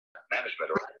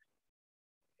management or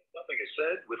something is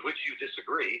said with which you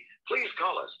disagree, please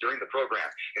call us during the program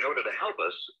in order to help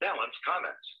us balance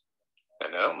comments.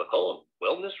 And now, McCollum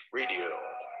Wellness Radio.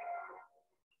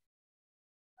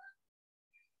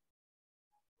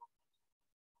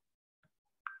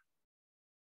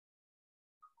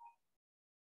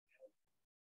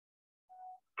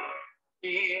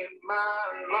 In my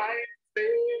life, there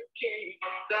came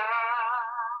a time.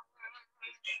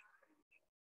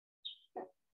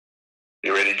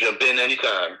 You ready to jump in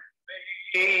anytime?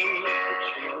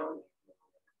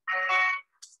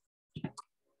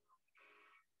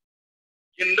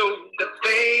 You know the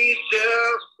things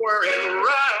just weren't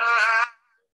right.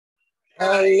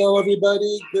 Hello,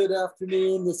 everybody. Good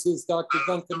afternoon. This is Dr.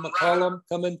 Duncan McCollum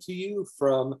coming to you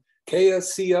from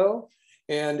KSCO,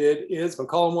 and it is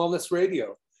McCollum Wellness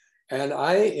Radio. And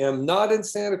I am not in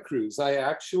Santa Cruz. I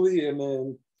actually am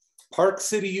in Park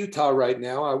City, Utah right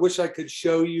now. I wish I could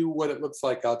show you what it looks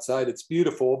like outside. It's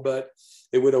beautiful, but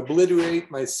it would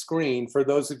obliterate my screen. For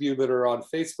those of you that are on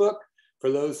Facebook,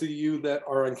 for those of you that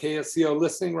are on KSCO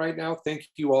listening right now, thank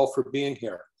you all for being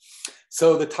here.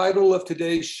 So the title of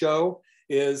today's show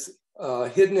is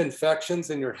Hidden Infections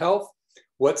in Your Health,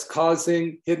 What's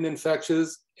Causing Hidden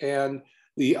Infections and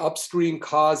the Upstream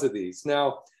Cause of These.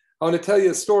 Now, I want to tell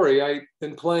you a story. I've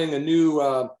been playing a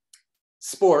new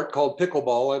sport called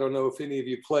pickleball. I don't know if any of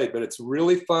you played, but it's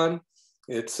really fun.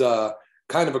 It's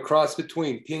kind of a cross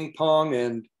between ping pong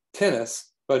and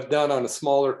tennis, but done on a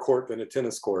smaller court than a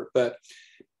tennis court. But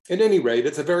at any rate,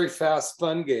 it's a very fast,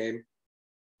 fun game.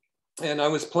 And I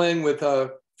was playing with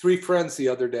 3 friends the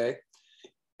other day.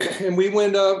 And we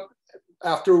went up,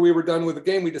 after we were done with the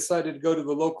game, we decided to go to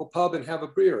the local pub and have a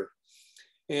beer.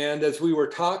 And as we were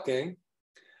talking,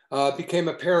 it became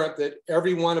apparent that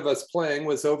every one of us playing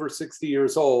was over 60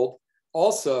 years old.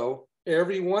 Also,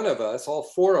 every one of us, all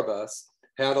 4 of us,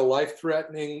 had a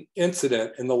life-threatening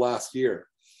incident in the last year.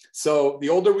 So the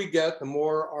older we get, the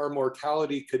more our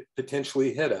mortality could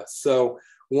potentially hit us. So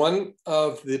one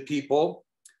of the people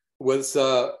was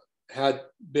had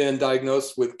been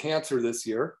diagnosed with cancer this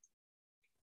year,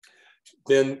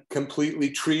 been completely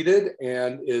treated,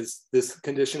 and this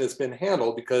condition has been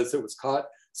handled because it was caught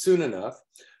soon enough.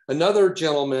 Another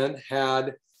gentleman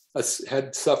had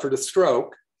suffered a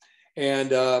stroke,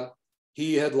 and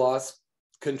he had lost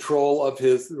control of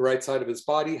the right side of his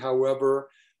body. However,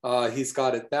 he's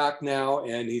got it back now,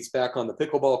 and he's back on the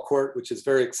pickleball court, which is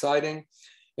very exciting.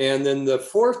 And then the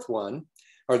fourth one,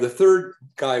 or the third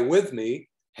guy with me,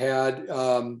 had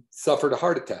suffered a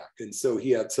heart attack. And so he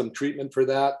had some treatment for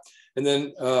that. And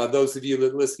then those of you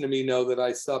that listen to me know that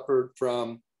I suffered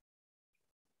from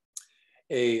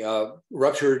a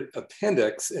ruptured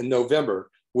appendix in November,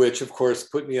 which of course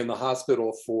put me in the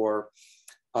hospital for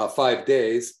 5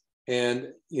 days. And,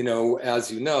 you know,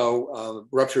 as you know,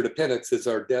 ruptured appendixes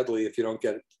are deadly if you don't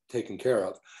get it taken care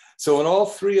of. So in all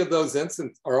 3 of those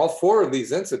incidents, or all 4 of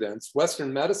these incidents,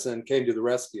 Western medicine came to the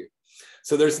rescue.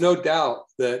 So there's no doubt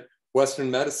that Western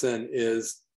medicine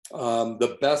is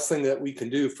the best thing that we can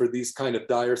do for these kind of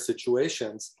dire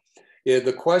situations.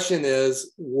 The question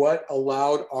is, what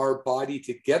allowed our body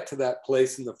to get to that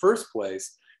place in the first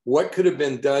place? What could have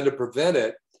been done to prevent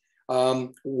it?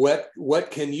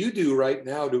 What can you do right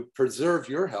now to preserve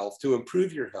your health, to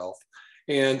improve your health,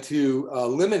 and to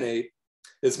eliminate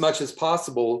as much as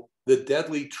possible the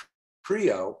deadly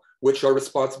trio, which are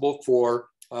responsible for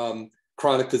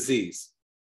chronic disease?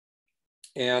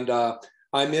 And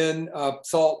I'm in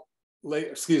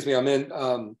I'm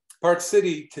in Park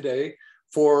City today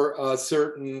for a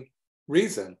certain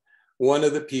reason. One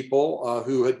of the people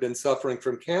who had been suffering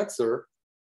from cancer,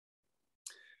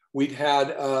 we'd had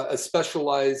a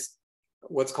specialized,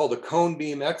 what's called a cone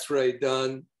beam X-ray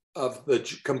done of the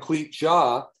complete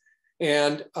jaw.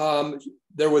 And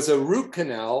there was a root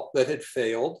canal that had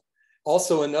failed.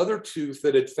 Also another tooth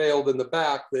that had failed in the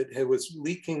back that was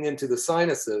leaking into the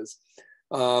sinuses.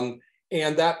 And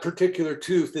that particular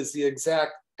tooth is the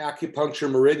exact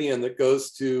acupuncture meridian that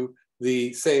goes to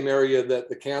the same area that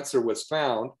the cancer was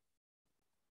found.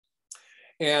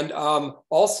 And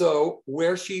also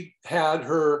where she had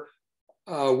her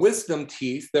wisdom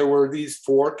teeth, there were these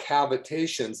 4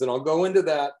 cavitations. And I'll go into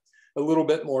that a little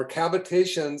bit more.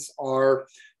 Cavitations are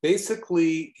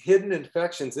basically hidden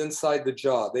infections inside the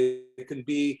jaw. They can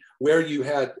be where you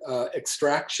had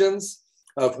extractions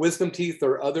of wisdom teeth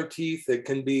or other teeth. It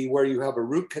can be where you have a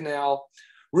root canal.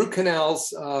 Root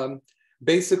canals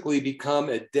basically become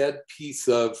a dead piece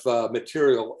of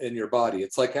material in your body.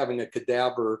 It's like having a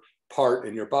cadaver part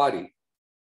in your body.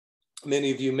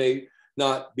 Many of you may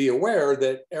not be aware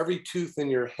that every tooth in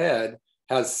your head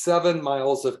has 7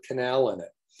 miles of canal in it.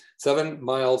 7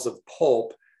 miles of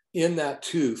pulp in that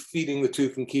tooth, feeding the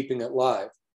tooth and keeping it live.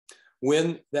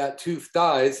 When that tooth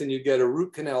dies and you get a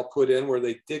root canal put in where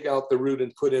they dig out the root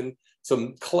and put in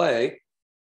some clay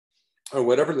or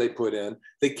whatever they put in,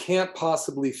 they can't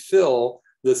possibly fill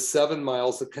the 7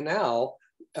 miles of canal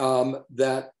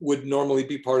that would normally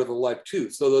be part of the live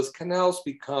tooth. So those canals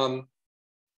become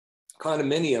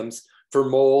condominiums for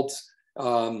molds,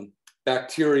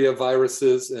 bacteria,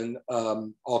 viruses, and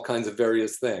all kinds of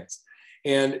various things.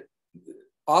 And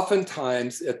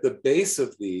oftentimes at the base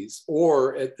of these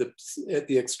or at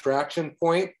the extraction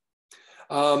point,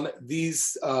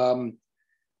 these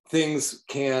things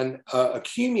can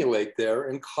accumulate there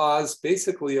and cause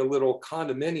basically a little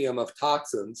condominium of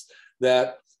toxins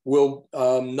that will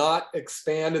not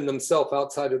expand in themselves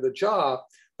outside of the jaw,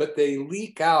 but they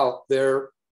leak out their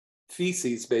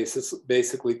feces,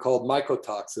 basically called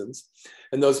mycotoxins.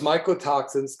 And those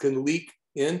mycotoxins can leak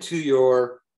into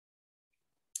your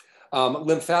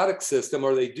lymphatic system,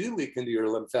 or they do leak into your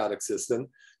lymphatic system,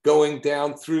 going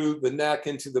down through the neck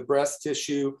into the breast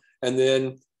tissue, and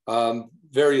then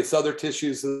various other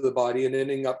tissues of the body, and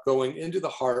ending up going into the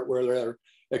heart where they're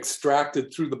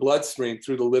extracted through the bloodstream,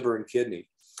 through the liver and kidney.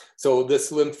 So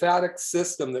this lymphatic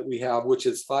system that we have, which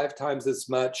is 5 times as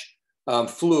much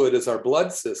fluid as our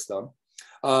blood system,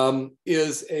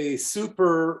 is a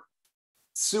super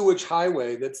sewage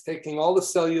highway that's taking all the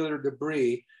cellular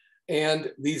debris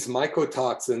and these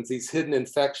mycotoxins, these hidden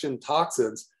infection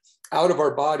toxins, out of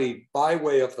our body by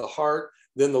way of the heart,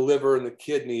 then the liver and the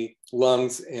kidney,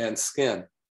 lungs, and skin.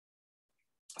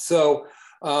 So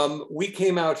we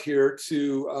came out here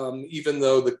to, even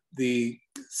though the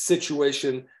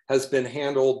situation has been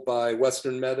handled by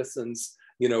Western medicine's,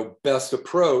 best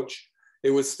approach,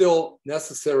 it was still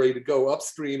necessary to go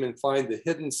upstream and find the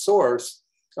hidden source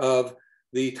of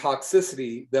the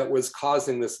toxicity that was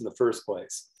causing this in the first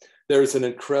place. There's an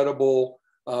incredible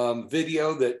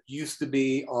video that used to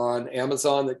be on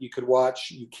Amazon that you could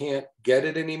watch. You can't get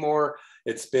it anymore.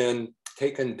 It's been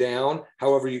taken down.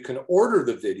 However, you can order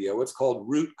the video. It's called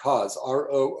Root Cause,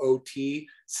 ROOTCAUSE,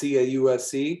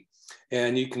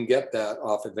 and you can get that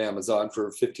off of Amazon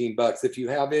for 15 bucks. If you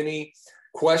have any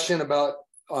question about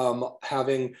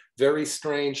having very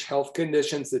strange health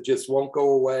conditions that just won't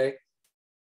go away,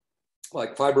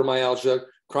 like fibromyalgia,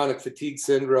 chronic fatigue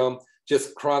syndrome,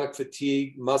 just chronic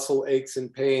fatigue, muscle aches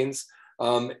and pains.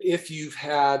 If you've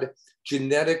had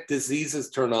genetic diseases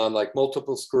turn on, like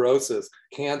multiple sclerosis,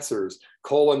 cancers,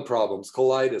 colon problems,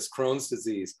 colitis, Crohn's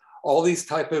disease, all these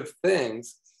type of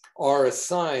things are a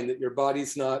sign that your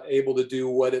body's not able to do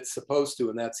what it's supposed to,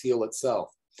 and that's heal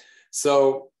itself.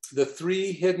 So the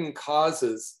 3 hidden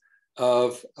causes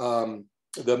of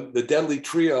the deadly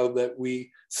trio that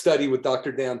we study with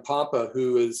Dr. Dan Pompa,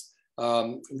 who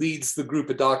leads the group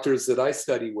of doctors that I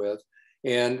study with.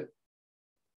 And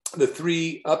the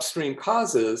 3 upstream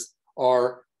causes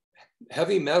are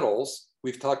heavy metals.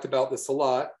 We've talked about this a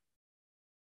lot.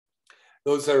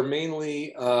 Those are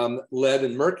mainly lead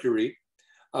and mercury.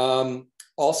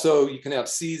 Also, you can have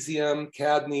cesium,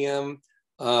 cadmium,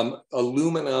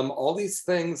 aluminum, all these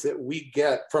things that we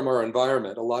get from our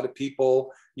environment. A lot of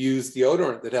people use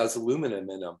deodorant that has aluminum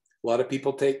in them. A lot of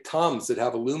people take Tums that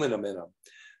have aluminum in them.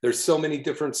 There's so many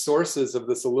different sources of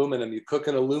this aluminum. You cook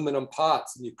in aluminum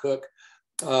pots, and you cook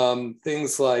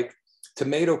things like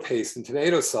tomato paste and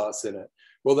tomato sauce in it.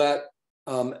 Well, that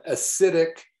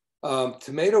acidic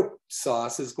tomato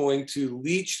sauce is going to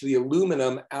leach the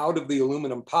aluminum out of the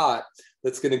aluminum pot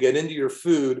that's going to get into your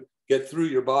food, get through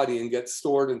your body, and get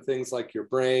stored in things like your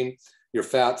brain, your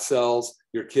fat cells,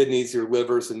 your kidneys, your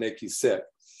livers, and make you sick.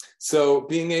 So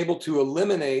being able to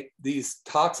eliminate these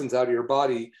toxins out of your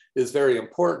body is very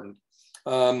important.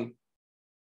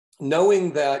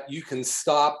 Knowing that you can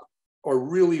stop or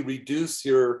really reduce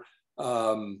your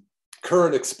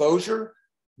current exposure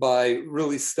by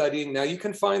really studying. Now, you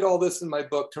can find all this in my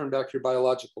book, Turn Back Your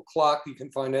Biological Clock. You can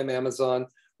find it on Amazon,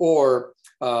 or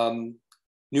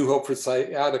New Hope for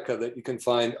Sciatica that you can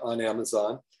find on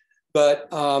Amazon. But,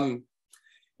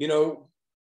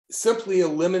 simply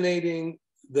eliminating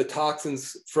the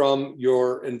toxins from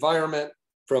your environment,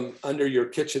 from under your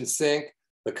kitchen sink,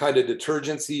 the kind of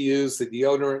detergents you use, the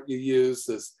deodorant you use,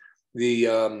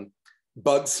 the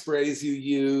bug sprays you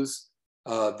use,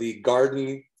 the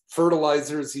garden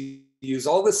fertilizers you use,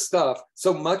 all this stuff,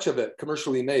 so much of it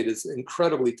commercially made is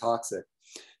incredibly toxic.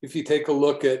 If you take a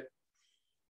look at,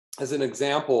 as an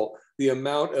example, the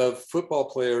amount of football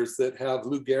players that have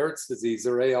Lou Gehrig's disease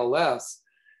or ALS,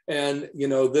 and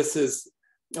this is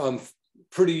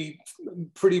pretty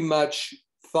much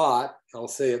thought, I'll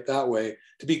say it that way,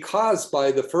 to be caused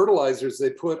by the fertilizers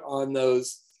they put on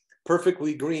those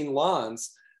perfectly green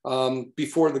lawns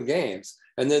before the games.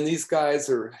 And then these guys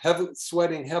are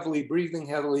sweating heavily, breathing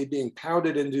heavily, being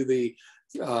pounded into the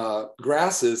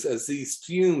grasses as these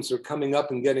fumes are coming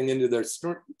up and getting into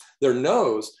their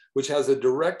nose, which has a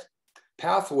direct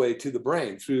pathway to the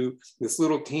brain through this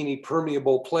little teeny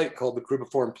permeable plate called the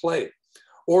cribriform plate.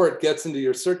 Or it gets into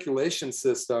your circulation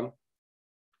system,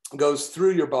 goes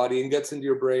through your body and gets into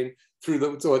your brain through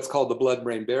what's called the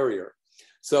blood-brain barrier.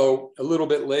 So a little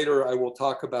bit later, I will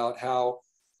talk about how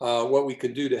what we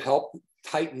can do to help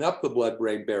tighten up the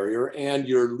blood-brain barrier and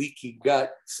your leaky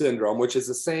gut syndrome, which is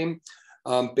the same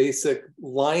basic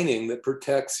lining that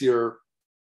protects your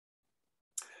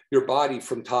body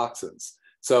from toxins.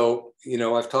 So, you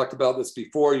know, I've talked about this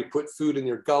before. You put food in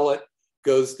your gullet,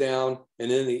 goes down, and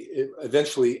then it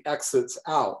eventually exits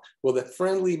out. Well, the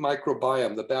friendly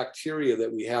microbiome, the bacteria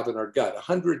that we have in our gut,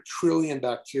 100 trillion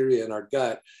bacteria in our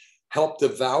gut, help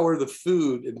devour the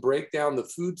food and break down the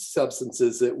food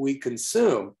substances that we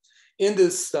consume into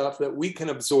stuff that we can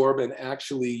absorb and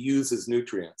actually use as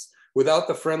nutrients. Without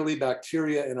the friendly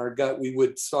bacteria in our gut, we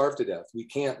would starve to death. We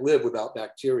can't live without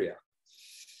bacteria.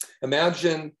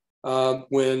 Imagine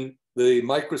when the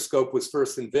microscope was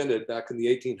first invented back in the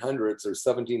 1800s or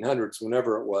 1700s,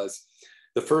 whenever it was.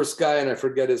 The first guy, and I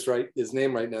forget his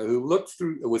name right now, who looked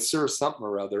through, it was Sir something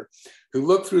or other, who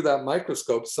looked through that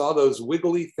microscope, saw those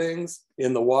wiggly things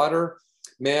in the water,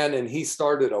 man, and he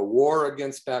started a war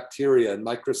against bacteria and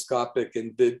microscopic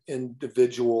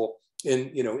invisible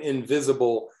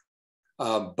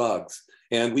bugs.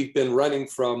 And we've been running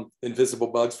from invisible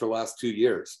bugs for the last 2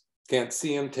 years. Can't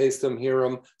see them, taste them, hear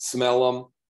them, smell them.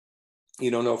 You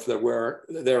don't know if they're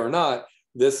there or not.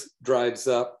 This drives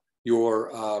up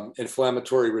your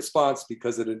inflammatory response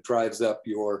because it drives up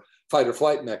your fight or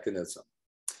flight mechanism.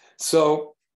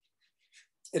 So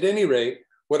at any rate,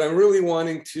 what I'm really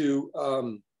wanting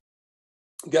to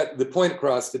get the point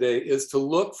across today is to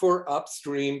look for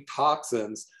upstream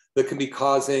toxins that can be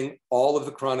causing all of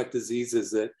the chronic diseases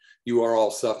that you are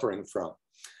all suffering from.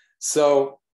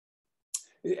 So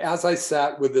as I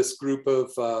sat with this group of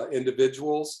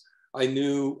individuals, I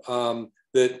knew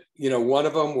that, you know, one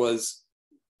of them was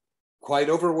quite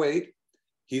overweight.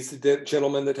 He's the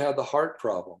gentleman that had the heart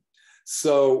problem.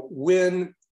 So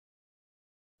when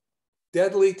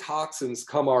deadly toxins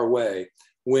come our way,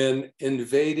 when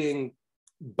invading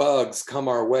bugs come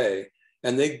our way,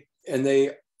 and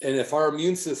if our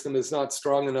immune system is not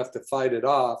strong enough to fight it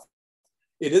off,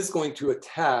 it is going to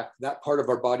attack that part of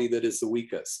our body that is the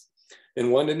weakest.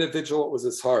 In one individual, it was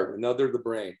his heart, another the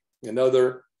brain,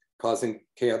 another causing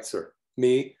cancer,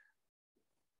 me,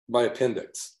 my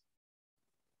appendix.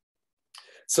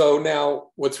 So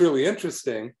now what's really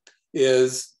interesting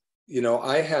is, you know,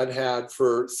 I had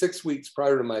for 6 weeks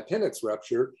prior to my appendix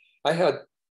rupture, I had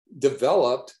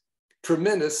developed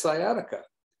tremendous sciatica.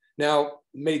 Now,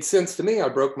 made sense to me. I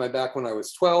broke my back when I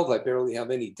was 12. I barely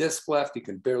have any disc left. You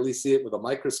can barely see it with a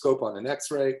microscope on an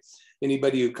x-ray.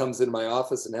 Anybody who comes into my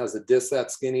office and has a disc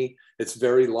that skinny, it's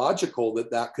very logical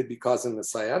that that could be causing the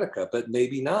sciatica, but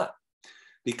maybe not.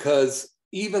 Because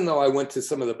even though I went to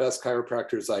some of the best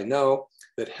chiropractors I know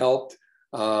that helped,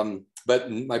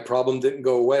 but my problem didn't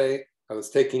go away. I was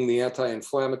taking the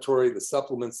anti-inflammatory, the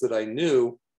supplements that I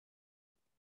knew.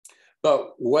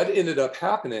 But what ended up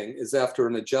happening is after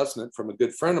an adjustment from a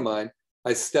good friend of mine,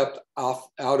 I stepped out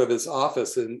of his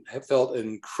office and felt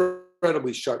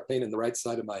incredibly sharp pain in the right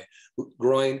side of my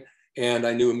groin. And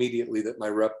I knew immediately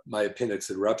that my appendix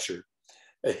had ruptured.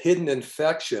 A hidden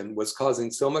infection was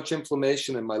causing so much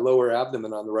inflammation in my lower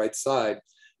abdomen on the right side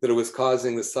that it was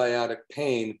causing the sciatic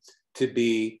pain to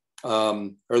be, or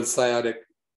the sciatic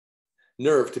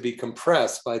nerve to be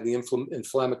compressed by the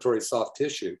inflammatory soft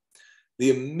tissue.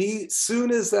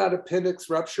 Soon as that appendix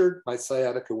ruptured, my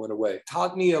sciatica went away.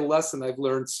 Taught me a lesson I've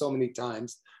learned so many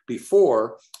times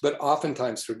before, but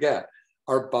oftentimes forget.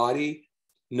 Our body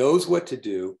knows what to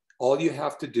do. All you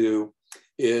have to do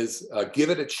is give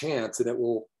it a chance, and it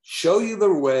will show you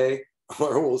the way,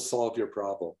 or it will solve your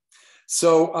problem.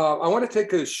 So I want to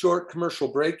take a short commercial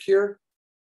break here.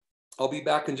 I'll be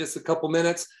back in just a couple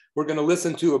minutes. We're going to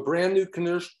listen to a brand new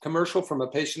commercial from a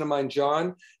patient of mine,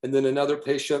 John, and then another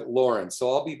patient, Lauren.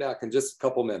 So I'll be back in just a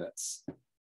couple minutes.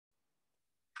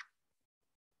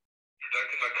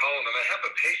 Dr. McCollum, and I have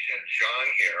a patient, John,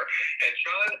 here, and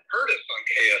John heard us on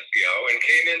KSCO and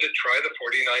came in to try the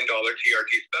 $49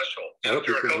 TRT special.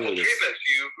 After a couple treatments,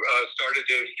 you started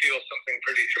to feel something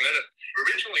pretty tremendous.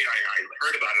 Originally, I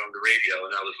heard about it on the radio,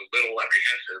 and I was a little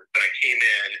apprehensive, but I came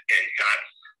in and got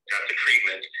the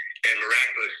treatment, and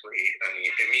miraculously, I mean,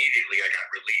 immediately I got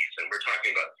relief, and we're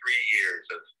talking about 3 years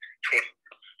of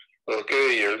 20.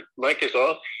 Okay, your mic is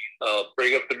off.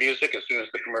 bring up the music as soon as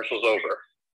the commercial's over.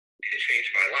 It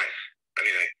changed my life. I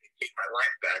mean, I took my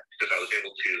life back because I was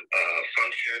able to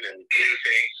function and do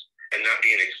things and not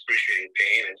be in excruciating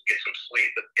pain and get some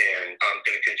sleep. And I'm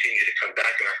going to continue to come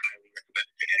back, and I highly recommend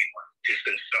it to anyone who's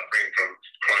been suffering from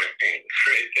chronic pain.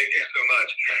 Great. Thank you so much.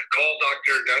 Call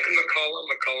Dr. Duncan McCollum,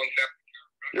 McCollum Family.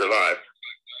 You're live.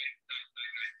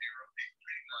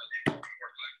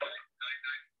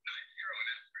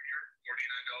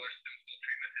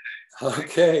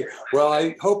 Okay, well,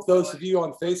 I hope those of you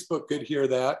on Facebook could hear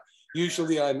that.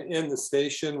 Usually I'm in the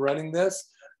station running this,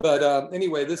 but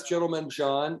anyway, this gentleman,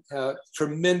 John, had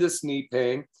tremendous knee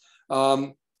pain.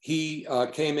 He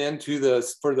came into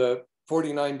this for the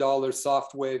 $49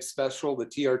 soft wave special, the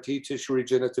TRT, tissue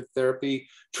regenerative therapy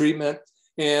treatment,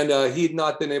 and he'd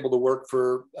not been able to work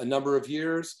for a number of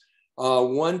years.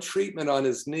 One treatment on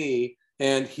his knee,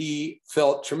 and he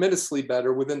felt tremendously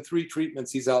better. Within 3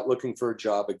 treatments, he's out looking for a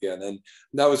job again. And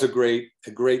that was a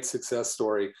great success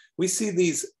story. We see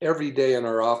these every day in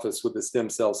our office with the stem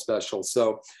cell special.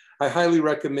 So I highly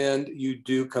recommend you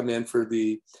do come in for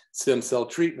the stem cell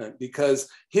treatment, because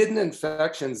hidden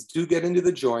infections do get into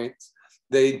the joints.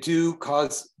 They do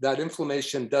cause, that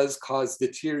inflammation does cause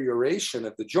deterioration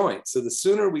of the joint. So the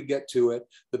sooner we get to it,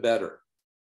 the better.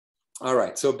 All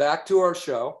right, so back to our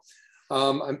show.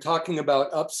 I'm talking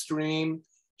about upstream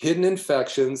hidden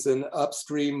infections and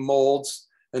upstream molds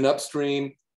and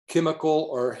upstream chemical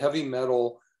or heavy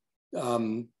metal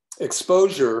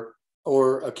exposure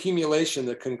or accumulation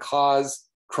that can cause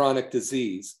chronic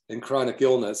disease and chronic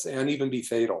illness and even be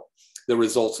fatal, the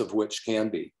results of which can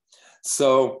be.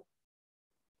 So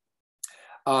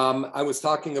I was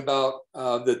talking about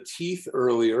the teeth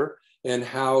earlier and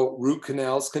how root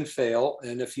canals can fail.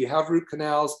 And if you have root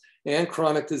canals and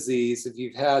chronic disease, if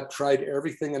you've tried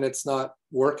everything and it's not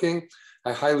working,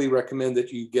 I highly recommend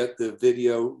that you get the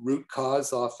video Root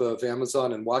Cause off of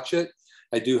Amazon and watch it.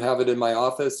 I do have it in my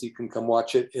office. You can come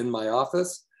watch it in my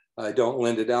office. I don't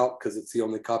lend it out because it's the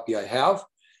only copy I have,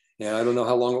 and I don't know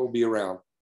how long it will be around.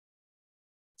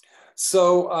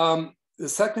 So the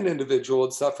second individual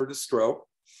had suffered a stroke,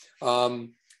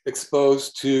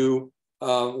 exposed to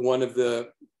one of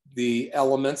the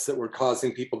elements that were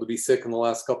causing people to be sick in the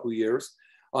last couple of years,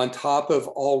 on top of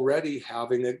already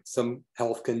having some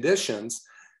health conditions.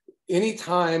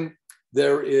 Anytime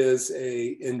there is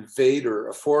a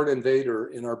foreign invader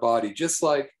in our body, just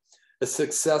like a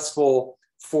successful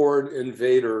foreign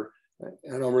invader,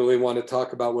 I don't really want to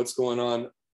talk about what's going on,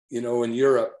 in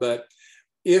Europe, but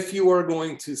if you are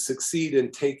going to succeed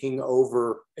in taking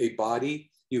over a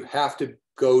body, you have to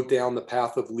go down the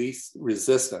path of least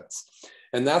resistance.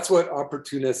 And that's what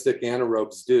opportunistic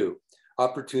anaerobes do.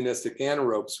 Opportunistic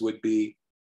anaerobes would be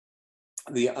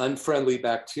the unfriendly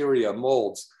bacteria,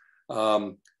 molds,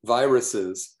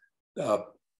 viruses,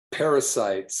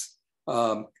 parasites,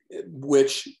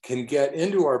 which can get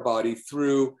into our body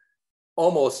through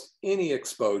almost any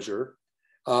exposure,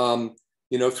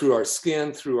 through our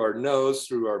skin, through our nose,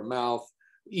 through our mouth,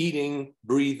 eating,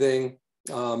 breathing,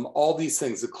 all these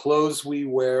things, the clothes we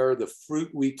wear, the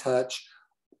fruit we touch,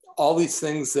 all these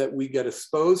things that we get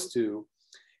exposed to.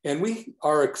 And we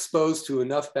are exposed to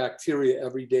enough bacteria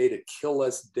every day to kill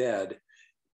us dead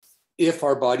if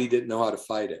our body didn't know how to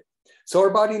fight it. So our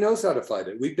body knows how to fight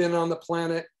it. We've been on the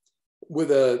planet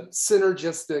with a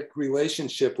synergistic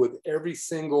relationship with every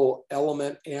single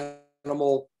element,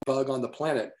 animal, bug on the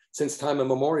planet since time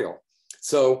immemorial.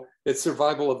 So it's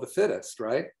survival of the fittest,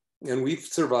 right? And we've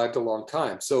survived a long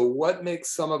time. So what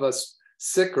makes some of us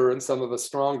sicker and some of us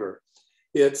stronger?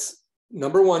 It's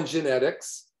number one,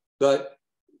 genetics, but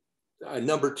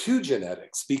number two,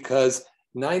 genetics, because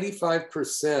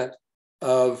 95%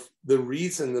 of the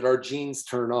reason that our genes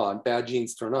turn on, bad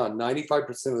genes turn on, 95%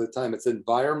 of the time, it's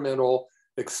environmental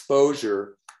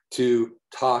exposure to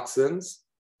toxins,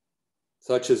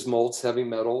 such as molds, heavy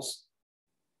metals,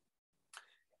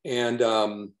 and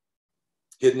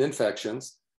hidden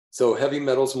infections. So heavy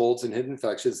metals, molds, and hidden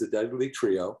infections, the deadly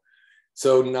trio.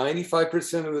 So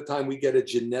 95% of the time we get a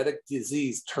genetic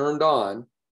disease turned on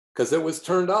because it was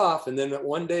turned off. And then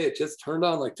one day it just turned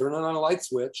on, like turning on a light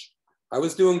switch. I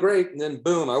was doing great. And then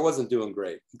boom, I wasn't doing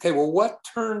great. Okay, well, what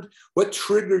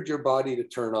triggered your body to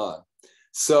turn on?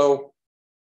 So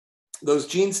those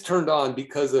genes turned on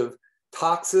because of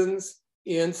toxins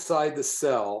inside the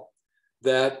cell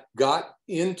that got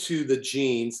into the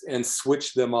genes and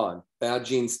switched them on. Bad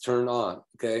genes turn on,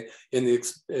 okay, in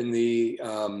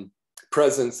the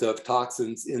presence of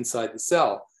toxins inside the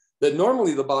cell that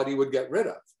normally the body would get rid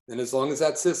of. And as long as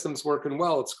that system's working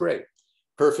well, it's great.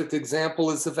 Perfect example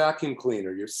is the vacuum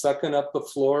cleaner. You're sucking up the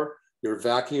floor, your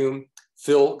vacuum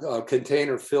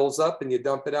container fills up and you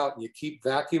dump it out and you keep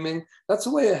vacuuming. That's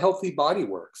the way a healthy body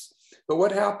works. But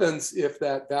what happens if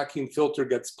that vacuum filter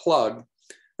gets plugged,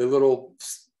 the little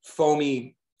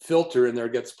foamy filter in there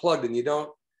gets plugged and you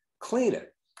don't clean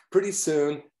it? Pretty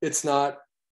soon it's not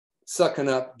sucking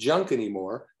up junk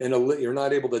anymore, and you're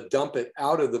not able to dump it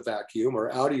out of the vacuum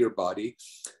or out of your body.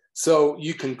 So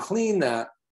you can clean that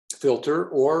filter,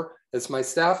 or as my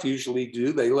staff usually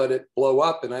do, they let it blow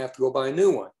up and I have to go buy a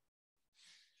new one.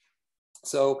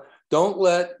 So don't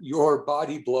let your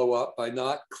body blow up by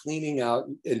not cleaning out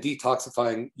and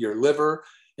detoxifying your liver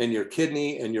and your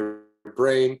kidney and your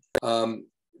brain.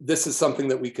 This is something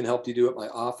that we can help you do at my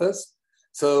office.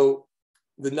 So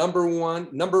the number one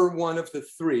of the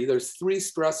three, there's three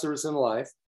stressors in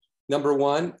life. Number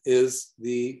one is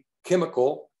the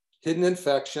chemical, hidden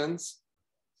infections.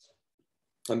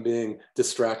 I'm being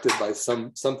distracted by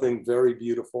something very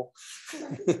beautiful.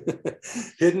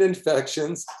 Hidden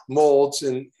infections, molds,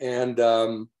 and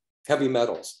heavy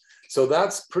metals. So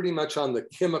that's pretty much on the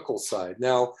chemical side.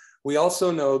 Now, we also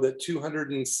know that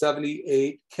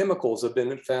 278 chemicals have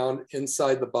been found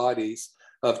inside the bodies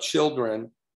of children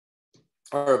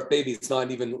or of babies not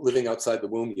even living outside the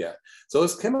womb yet. So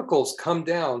those chemicals come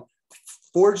down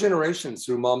 4 generations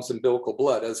through mom's umbilical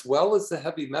blood, as well as the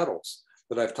heavy metals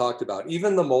that I've talked about,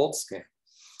 even the mold scan.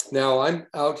 Now, I'm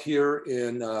out here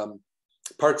in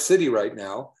Park City right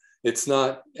now. It's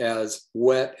not as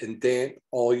wet and damp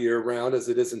all year round as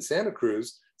it is in Santa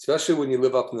Cruz, especially when you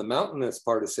live up in the mountainous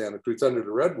part of Santa Cruz under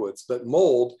the redwoods, but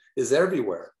mold is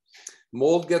everywhere.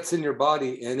 Mold gets in your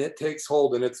body and it takes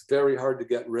hold, and it's very hard to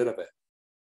get rid of it.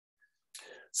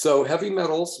 So heavy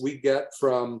metals we get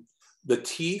from the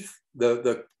teeth,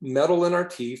 the metal in our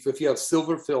teeth. If you have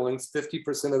silver fillings,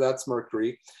 50% of that's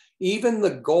mercury. Even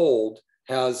the gold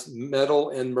has metal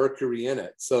and mercury in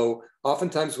it. So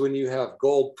oftentimes when you have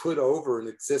gold put over an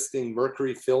existing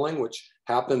mercury filling, which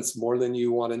happens more than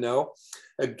you want to know,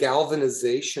 a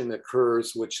galvanization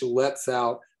occurs, which lets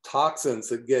out toxins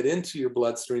that get into your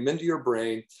bloodstream, into your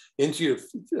brain, into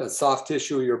your soft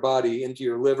tissue of your body, into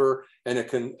your liver, and it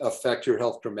can affect your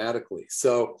health dramatically.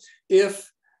 So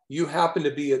if you happen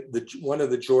to be one of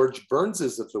the George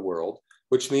Burnses of the world,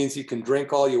 which means you can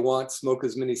drink all you want, smoke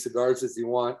as many cigars as you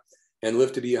want, and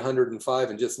live to be 105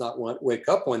 and just not wake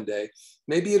up one day,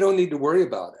 maybe you don't need to worry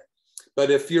about it.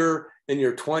 But if you're in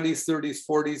your 20s, 30s,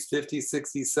 40s, 50s,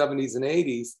 60s, 70s, and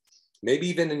 80s, maybe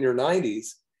even in your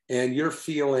 90s, and you're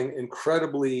feeling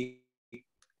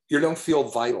you don't feel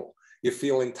vital. You're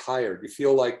feeling tired. You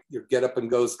feel like your get up and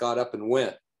goes got up and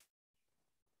went.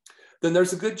 Then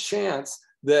there's a good chance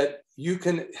that you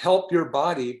can help your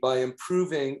body by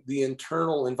improving the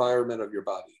internal environment of your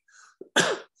body.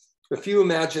 If you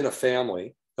imagine a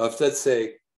family of, let's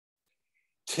say,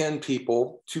 10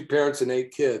 people, 2 parents and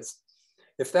 8 kids,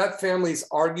 if that family's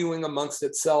arguing amongst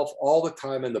itself all the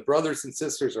time and the brothers and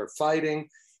sisters are fighting,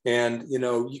 and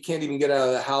you can't even get out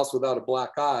of the house without a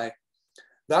black eye,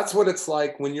 that's what it's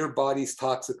like when your body's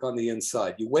toxic on the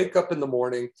inside. You wake up in the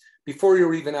morning, before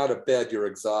you're even out of bed, you're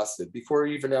exhausted. Before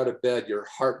you're even out of bed, your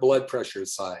blood pressure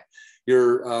is high.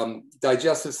 Your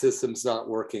digestive system's not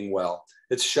working well.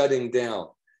 It's shutting down.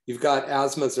 You've got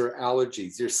asthmas or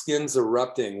allergies. Your skin's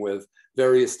erupting with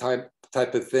various type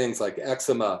of things like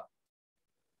eczema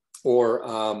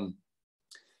or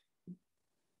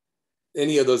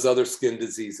any of those other skin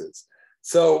diseases.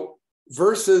 So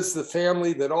versus the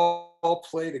family that all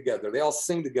play together, they all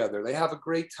sing together, they have a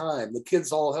great time, the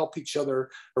kids all help each other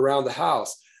around the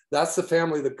house. That's the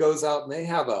family that goes out and they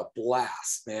have a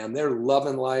blast, man. They're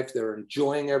loving life, they're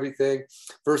enjoying everything,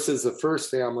 versus the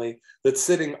first family that's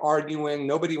sitting arguing,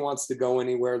 nobody wants to go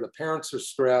anywhere, the parents are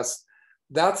stressed.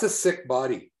 That's a sick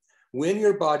body. When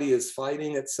your body is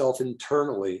fighting itself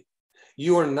internally,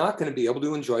 you are not going to be able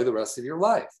to enjoy the rest of your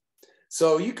life.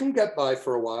 So you can get by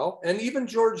for a while, and even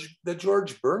the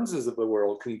George Burnses of the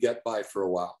world can get by for a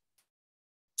while.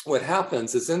 What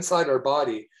happens is inside our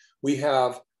body, we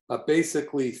have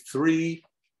basically 3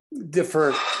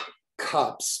 different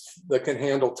cups that can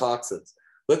handle toxins.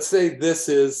 Let's say this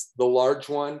is the large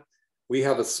one. We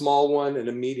have a small one and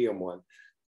a medium one.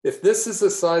 If this is the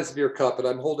size of your cup, and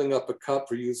I'm holding up a cup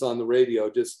for use on the radio,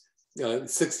 just a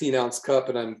 16-ounce cup,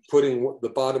 and I'm putting the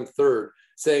bottom third,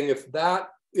 saying if that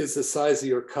is the size of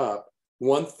your cup,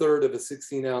 1/3 of a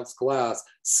 16-ounce glass,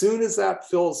 soon as that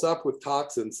fills up with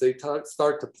toxins, they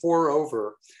start to pour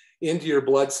over into your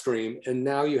bloodstream, and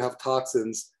now you have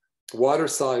toxins, water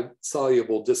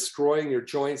soluble, destroying your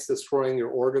joints, destroying your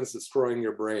organs, destroying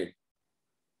your brain.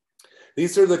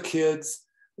 These are the kids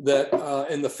that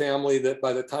in the family that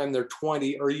by the time they're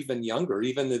 20 or even younger,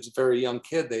 even as a very young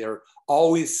kid, they are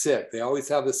always sick. They always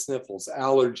have the sniffles,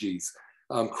 allergies,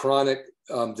 chronic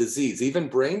disease, even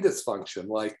brain dysfunction,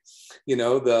 like, you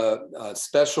know, the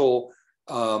special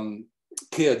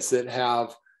kids that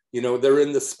have, you know, they're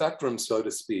in the spectrum, so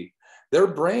to speak. Their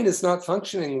brain is not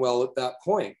functioning well at that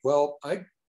point. Well, I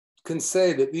can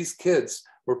say that these kids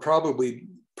were probably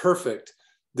perfect,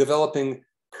 developing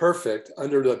perfect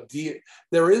under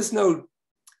there is no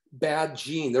bad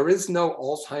gene. There is no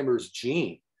Alzheimer's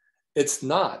gene. It's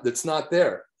not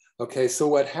there. Okay, so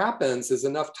what happens is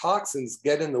enough toxins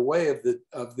get in the way of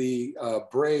the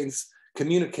brain's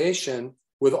communication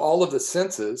with all of the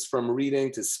senses, from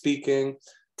reading to speaking,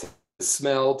 to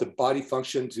smell, to body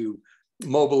function, to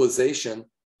mobilization,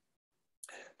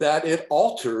 that it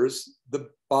alters the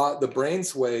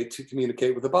brain's way to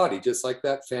communicate with the body, just like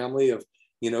that family of,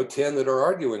 you know, 10 that are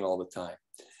arguing all the time.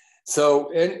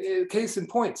 So, and case in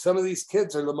point, some of these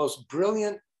kids are the most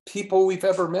brilliant people we've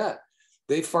ever met.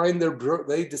 They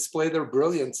they display their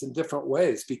brilliance in different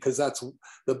ways, because that's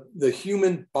the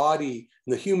human body,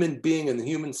 and the human being, and the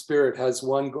human spirit has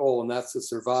one goal, and that's to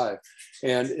survive.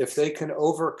 And if they can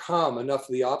overcome enough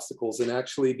of the obstacles and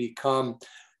actually become,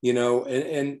 you know,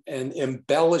 and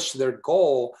embellish their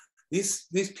goal, these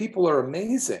people are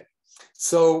amazing.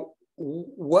 So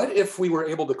what if we were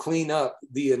able to clean up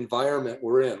the environment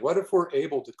we're in? What if we're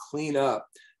able to clean up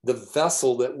the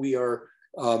vessel that we are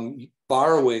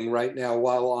borrowing right now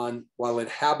while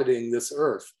inhabiting this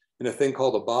earth in a thing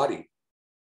called a body?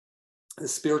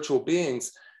 As spiritual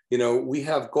beings, you know, we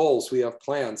have goals, we have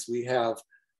plans, we have,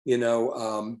 you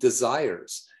know,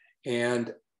 desires.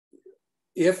 And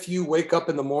if you wake up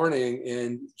in the morning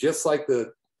and just like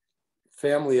the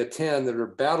family of 10 that are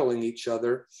battling each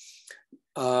other,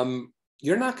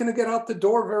 you're not going to get out the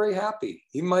door very happy.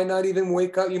 You might not even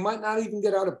wake up. You might not even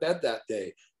get out of bed that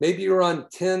day. Maybe you're on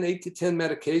 8 to 10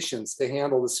 medications to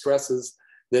handle the stresses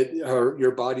that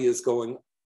your body is going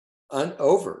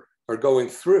over or going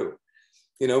through,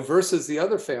 you know, versus the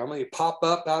other family, pop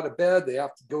up out of bed. They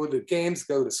have to go to games,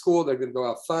 go to school. They're going to go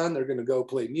have fun. They're going to go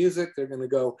play music. They're going to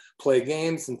go play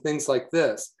games and things like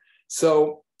this.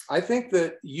 So I think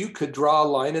that you could draw a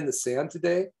line in the sand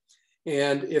today.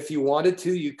 And if you wanted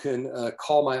to, you can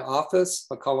call my office,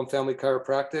 McCollum Family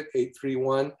Chiropractic,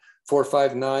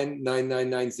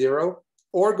 831-459-9990,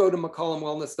 or go to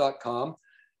McCollumWellness.com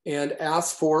and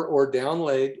ask for or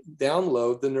download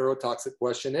the neurotoxic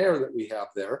questionnaire that we have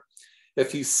there.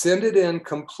 If you send it in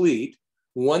complete,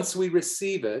 once we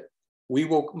receive it,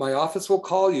 my office will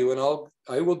call you, and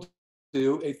I will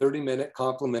do a 30-minute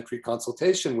complimentary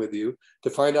consultation with you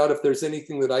to find out if there's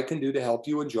anything that I can do to help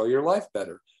you enjoy your life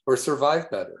better, or survive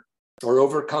better, or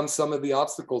overcome some of the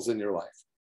obstacles in your life.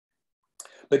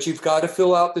 But you've got to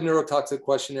fill out the neurotoxic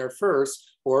questionnaire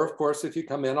first, or of course, if you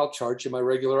come in, I'll charge you my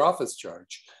regular office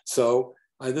charge. So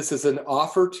this is an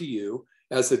offer to you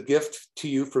as a gift to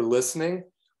you for listening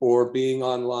or being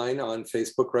online on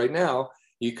Facebook right now.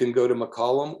 You can go to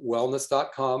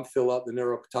McCollumWellness.com, fill out the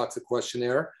neurotoxic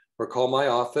questionnaire, or call my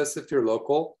office if you're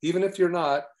local. Even if you're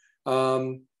not,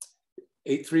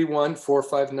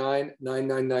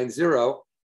 831-459-9990,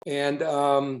 and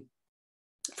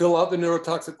fill out the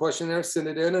neurotoxic questionnaire, send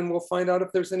it in, and we'll find out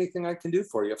if there's anything I can do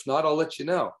for you. If not, I'll let you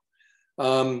know.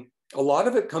 A lot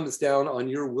of it comes down on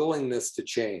your willingness to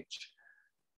change.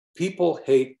 People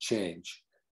hate change.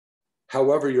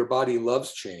 However, your body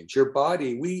loves change. Your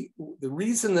body, the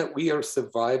reason that we are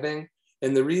surviving,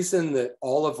 and the reason that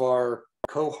all of our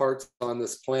cohorts on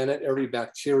this planet, every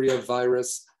bacteria,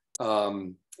 virus,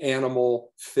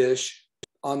 animal, fish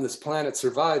on this planet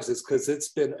survives, is because it's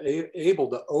been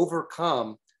able to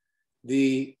overcome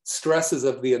the stresses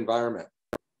of the environment,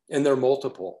 and they're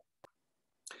multiple.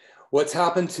 What's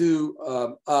happened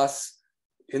to us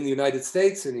in the United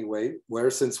States anyway, where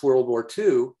since World War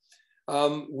II,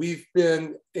 we've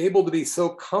been able to be so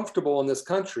comfortable in this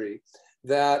country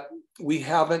that we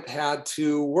haven't had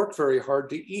to work very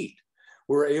hard to eat.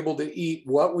 We're able to eat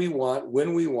what we want,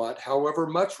 when we want, however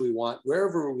much we want,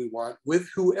 wherever we want, with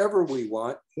whoever we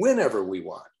want, whenever we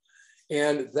want.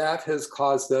 And that has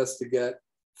caused us to get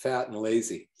fat and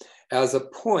lazy. As a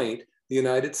point, the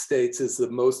United States is the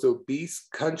most obese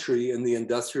country in the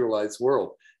industrialized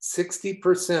world.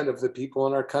 60% of the people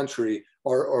in our country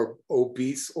are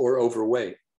obese or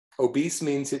overweight. Obese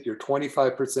means that you're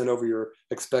 25% over your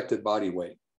expected body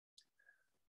weight.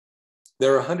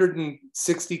 There are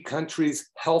 160 countries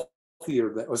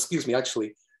healthier than,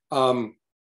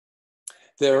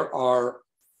 there are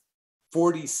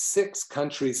 46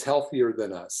 countries healthier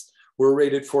than us. We're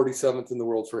rated 47th in the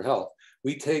world for health.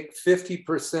 We take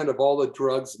 50% of all the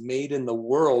drugs made in the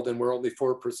world, and we're only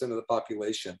 4% of the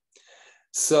population.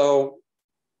 So,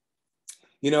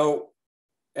 you know,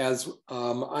 as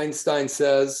Einstein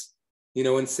says, you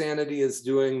know, insanity is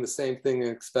doing the same thing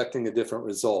and expecting a different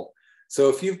result. So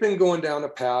if you've been going down a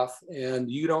path and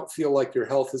you don't feel like your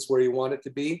health is where you want it to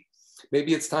be,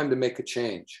 maybe it's time to make a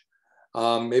change.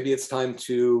 Maybe it's time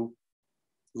to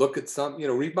look at some, you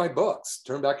know, read my books,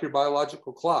 Turn Back Your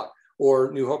Biological Clock,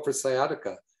 or New Hope for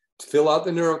Sciatica. Fill out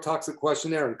the neurotoxic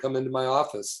questionnaire and come into my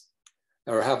office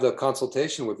or have the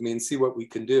consultation with me and see what we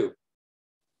can do.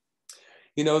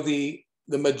 You know, the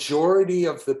majority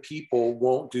of the people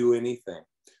won't do anything.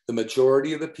 The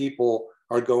majority of the people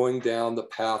are going down the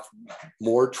path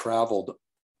more traveled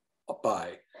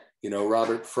by. You know,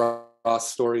 Robert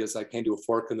Frost's story is I came to a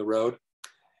fork in the road,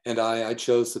 and I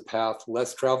chose the path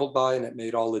less traveled by, and it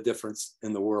made all the difference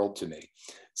in the world to me.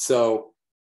 So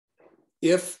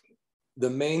if the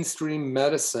mainstream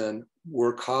medicine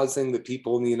were causing the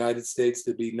people in the United States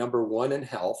to be number one in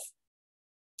health,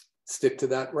 stick to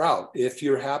that route. If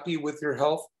you're happy with your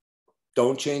health,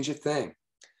 don't change a thing.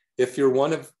 If you're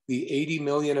one of the 80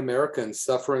 million Americans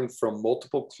suffering from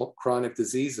multiple chronic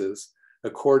diseases,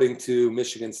 according to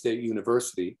Michigan State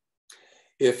University,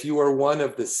 if you are one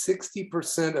of the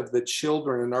 60% of the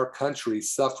children in our country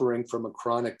suffering from a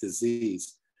chronic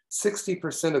disease,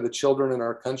 60% of the children in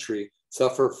our country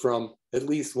suffer from at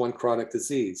least one chronic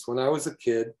disease. When I was a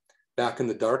kid, back in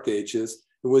the dark ages,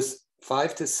 it was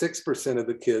 5 to 6% of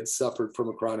the kids suffered from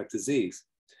a chronic disease.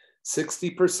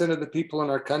 60% of the people in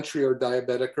our country are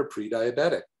diabetic or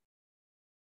pre-diabetic.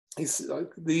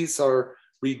 These are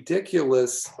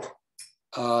ridiculous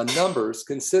numbers,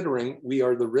 considering we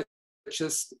are the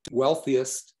richest,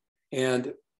 wealthiest,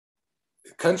 and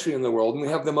country in the world, and we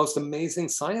have the most amazing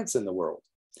science in the world.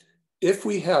 If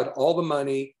we had all the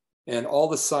money and all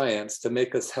the science to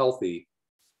make us healthy,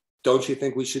 don't you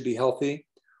think we should be healthy?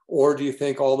 Or do you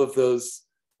think all of those,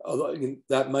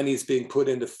 that money is being put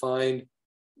in to find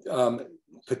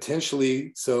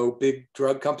potentially so big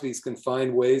drug companies can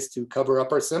find ways to cover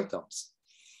up our symptoms?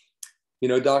 You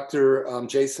know, Dr.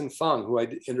 Jason Fung, who I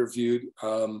interviewed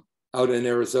out in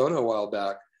Arizona a while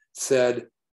back, said,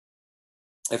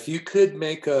 if you could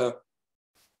make a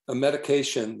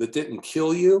medication that didn't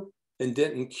kill you and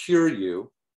didn't cure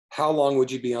you, how long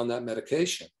would you be on that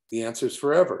medication? The answer is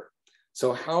forever.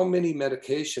 So how many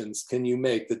medications can you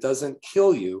make that doesn't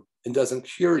kill you and doesn't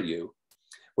cure you?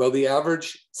 Well, the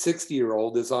average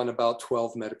 60-year-old is on about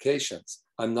 12 medications.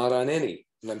 I'm not on any,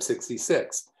 and I'm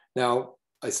 66. Now,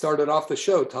 I started off the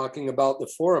show talking about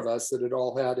the four of us that had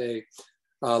all had a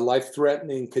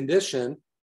life-threatening condition.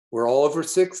 We're all over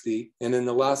 60, and in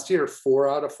the last year, 4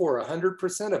 out of 4,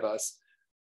 100% of us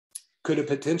could have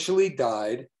potentially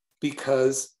died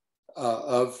because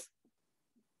of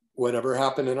whatever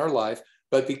happened in our life,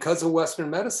 but because of Western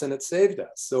medicine, it saved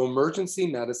us. So emergency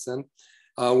medicine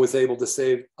was able to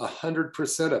save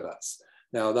 100% of us.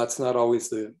 Now, that's not always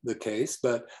the case,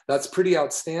 but that's pretty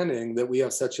outstanding that we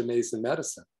have such amazing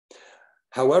medicine.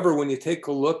 However, when you take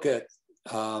a look at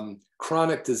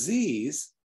chronic disease,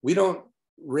 we don't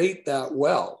rate that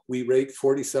well. We rate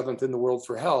 47th in the world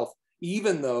for health,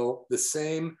 even though the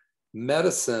same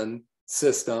medicine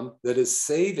system that is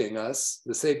saving us,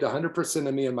 that saved 100%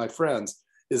 of me and my friends,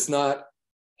 is not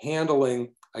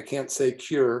handling, I can't say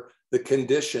cure, the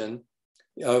condition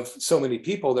of so many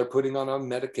people. They're putting on a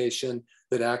medication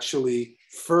that actually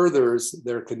furthers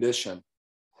their condition.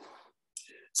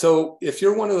 So if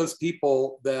you're one of those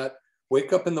people that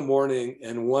wake up in the morning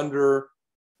and wonder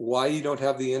why you don't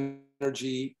have the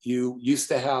energy you used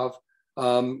to have,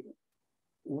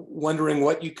 wondering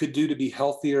what you could do to be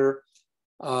healthier,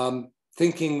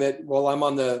 thinking that, well, I'm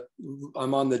on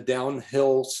the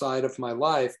downhill side of my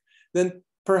life, then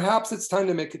perhaps it's time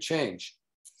to make a change.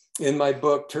 In my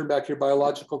book, Turn Back Your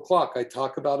Biological Clock, I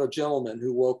talk about a gentleman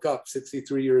who woke up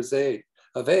 63 years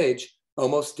of age,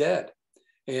 almost dead.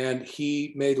 And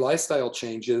he made lifestyle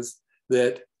changes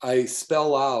that I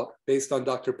spell out based on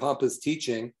Dr. Pompa's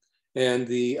teaching and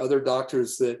the other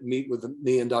doctors that meet with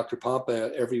me and Dr.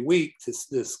 Pompa every week to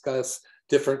discuss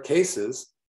different cases.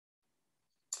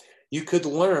 You could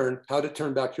learn how to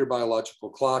turn back your biological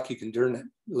clock. You can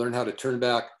learn how to turn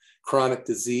back chronic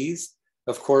disease.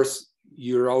 Of course,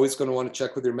 you're always going to want to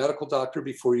check with your medical doctor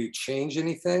before you change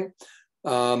anything.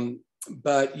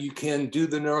 But you can do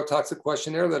the neurotoxic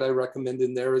questionnaire that I recommend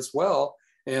in there as well.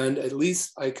 And at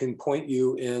least I can point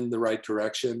you in the right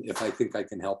direction if I think I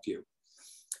can help you.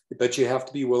 But you have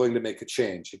to be willing to make a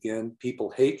change. Again, people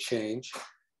hate change.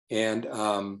 And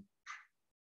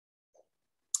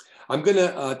I'm going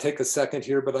to take a second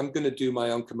here, but I'm going to do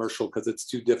my own commercial because it's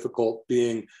too difficult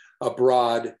being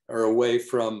abroad or away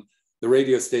from the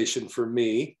radio station for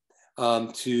me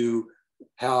to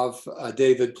have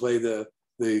David play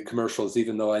the commercials,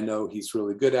 even though I know he's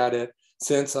really good at it.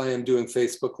 Since I am doing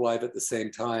Facebook Live at the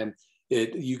same time,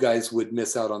 you guys would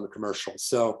miss out on the commercial.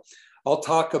 So I'll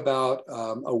talk about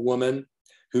a woman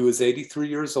who is 83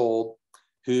 years old,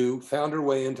 who found her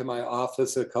way into my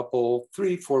office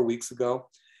 3-4 weeks ago.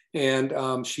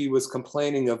 And she was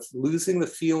complaining of losing the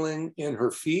feeling in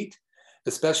her feet,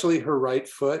 especially her right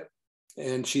foot.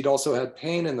 And she'd also had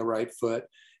pain in the right foot.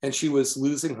 And she was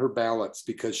losing her balance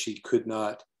because she could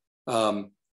not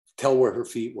tell where her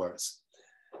feet was.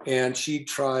 And she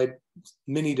tried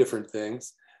many different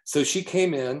things. So she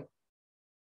came in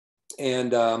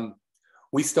and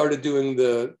we started doing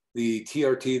the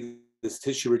TRT, this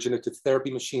tissue regenerative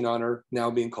therapy machine on her, now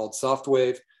being called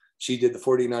SoftWave. She did the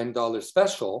 $49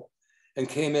 special and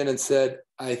came in and said,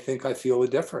 I think I feel a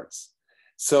difference.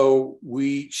 So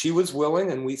she was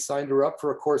willing, and we signed her up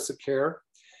for a course of care.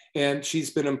 And she's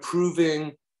been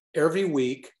improving every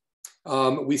week.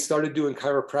 We started doing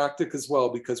chiropractic as well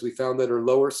because we found that her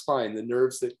lower spine, the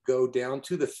nerves that go down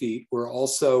to the feet, were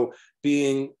also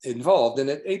being involved.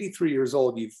 And at 83 years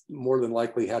old, you've more than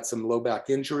likely had some low back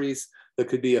injuries that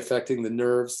could be affecting the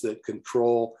nerves that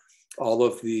control all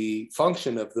of the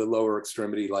function of the lower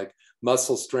extremity, like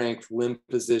muscle strength, limb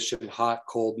position, hot,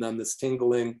 cold, numbness,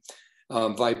 tingling,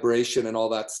 vibration, and all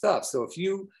that stuff. So if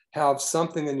you have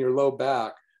something in your low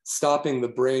back stopping the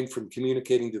brain from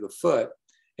communicating to the foot,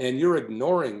 and you're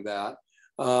ignoring that,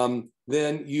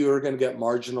 then you're going to get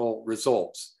marginal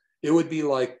results. It would be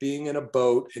like being in a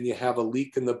boat and you have a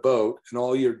leak in the boat, and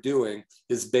all you're doing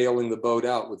is bailing the boat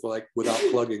out without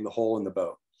plugging the hole in the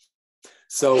boat.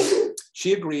 So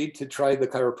she agreed to try the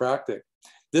chiropractic.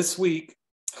 This week,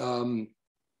 the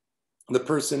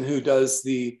person who does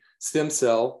the stem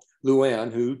cell,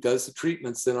 Luann, who does the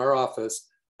treatments in our office,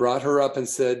 brought her up and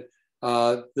said,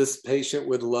 this patient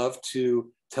would love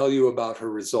to tell you about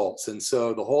her results. And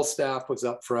so the whole staff was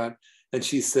up front, and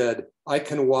she said, I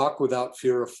can walk without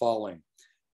fear of falling.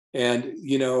 And,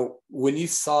 you know, when you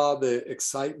saw the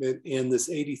excitement in this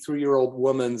 83-year-old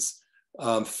woman's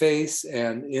face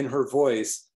and in her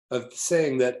voice of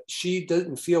saying that she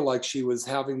didn't feel like she was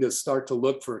having to start to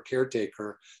look for a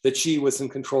caretaker, that she was in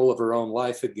control of her own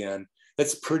life again,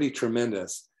 that's pretty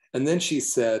tremendous. And then she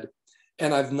said,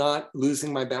 and I'm not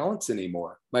losing my balance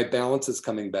anymore. My balance is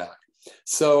coming back.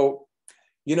 So,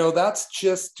 you know, that's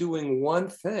just doing one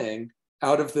thing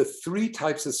out of the 3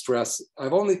 types of stress.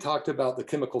 I've only talked about the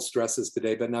chemical stresses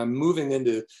today, but now I'm moving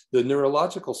into the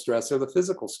neurological stress or the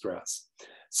physical stress.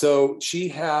 So she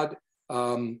had,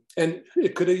 and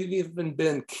it could have even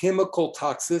been chemical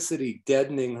toxicity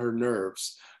deadening her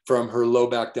nerves from her low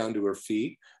back down to her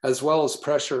feet, as well as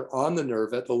pressure on the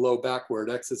nerve at the low back where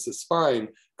it exits the spine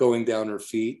going down her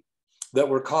feet, that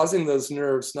were causing those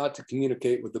nerves not to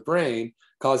communicate with the brain,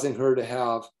 causing her to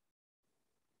have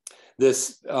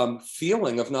this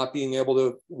feeling of not being able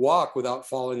to walk without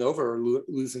falling over or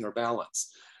losing her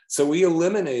balance. So we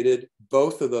eliminated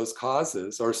both of those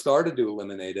causes, or started to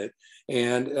eliminate it,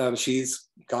 and she's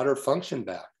got her function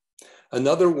back.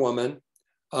 Another woman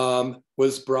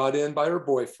was brought in by her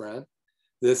boyfriend.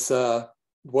 This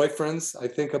boyfriend's, I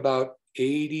think, about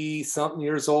 80 something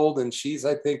years old, and she's,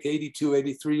 I think, 82,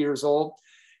 83 years old.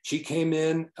 She came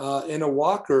in a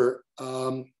walker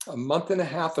a month and a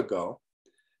half ago,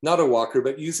 not a walker,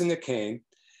 but using a cane.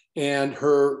 And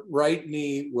her right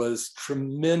knee was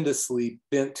tremendously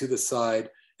bent to the side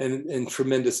and in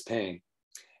tremendous pain.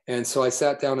 And so I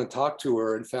sat down and talked to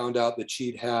her and found out that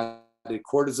she'd had a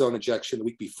cortisone injection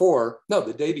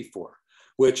the day before,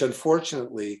 which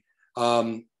unfortunately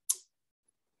makes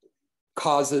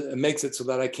it so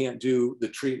that I can't do the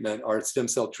treatment, or stem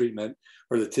cell treatment,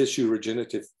 or the tissue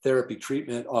regenerative therapy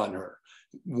treatment on her.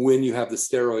 When you have the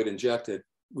steroid injected,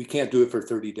 we can't do it for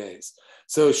 30 days.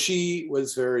 So she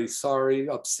was very sorry,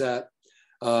 upset.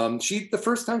 The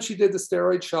first time she did the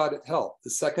steroid shot, it helped. The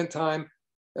second time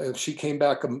she came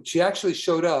back, she actually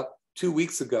showed up 2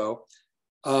 weeks ago.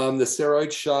 The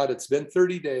steroid shot, it's been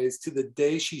 30 days to the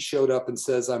day she showed up and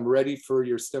says, I'm ready for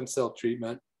your stem cell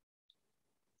treatment.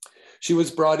 She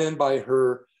was brought in by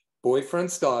her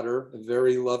boyfriend's daughter, a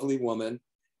very lovely woman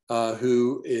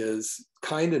who is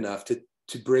kind enough to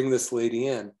bring this lady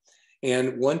in.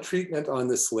 And one treatment on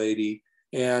this lady,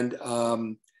 and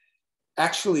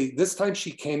actually this time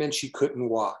she came in, she couldn't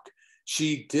walk.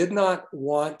 She did not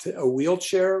want a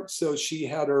wheelchair, so she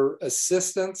had her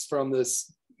assistance from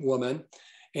this woman,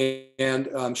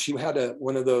 and she had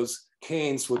one of those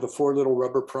canes with the 4 little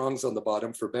rubber prongs on the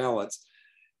bottom for balance.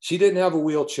 She didn't have a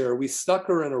wheelchair. We stuck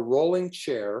her in a rolling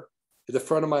chair at the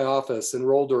front of my office and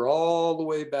rolled her all the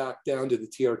way back down to the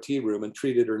TRT room and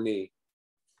treated her knee.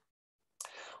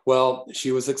 Well,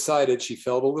 she was excited. She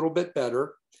felt a little bit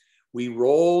better. We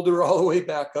rolled her all the way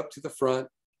back up to the front,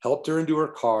 helped her into her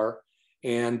car.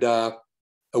 And a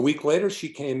week later, she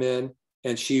came in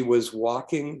and she was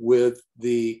walking with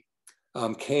the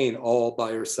cane all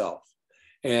by herself.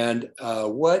 And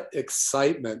what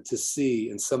excitement to see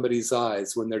in somebody's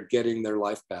eyes when they're getting their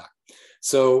life back.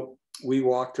 So we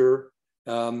walked her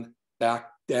back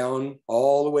down,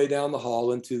 all the way down the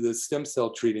hall into the stem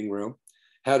cell treating room,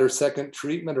 had her second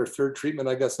treatment or third treatment,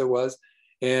 I guess it was.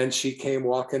 And she came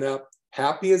walking up,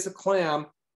 happy as a clam,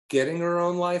 getting her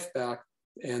own life back.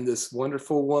 And this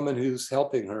wonderful woman who's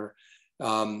helping her,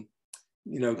 you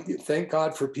know, thank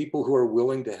God for people who are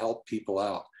willing to help people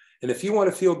out. And if you want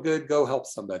to feel good, go help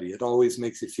somebody. It always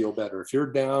makes you feel better. If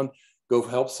you're down, go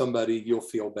help somebody, you'll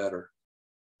feel better.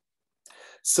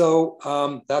 So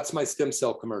that's my stem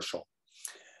cell commercial.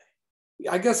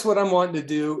 I guess what I'm wanting to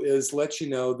do is let you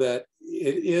know that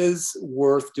it is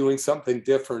worth doing something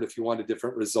different if you want a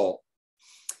different result.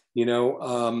 You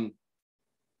know,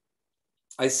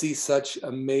 I see such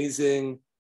amazing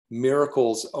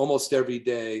miracles almost every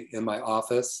day in my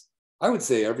office. I would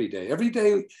say every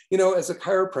day, you know, as a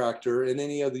chiropractor, and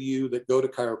any of you that go to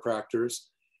chiropractors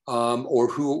or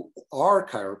who are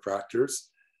chiropractors,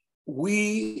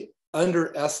 we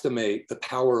underestimate the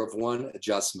power of one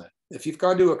adjustment. If you've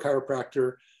gone to a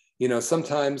chiropractor, you know,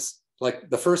 sometimes, like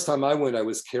the first time I went, I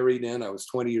was carried in, I was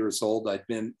 20 years old. I'd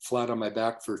been flat on my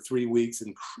back for 3 weeks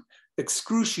in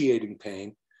excruciating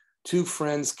pain. 2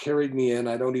 friends carried me in.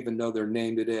 I don't even know their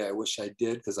name today. I wish I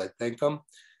did, because I thank them.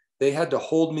 They had to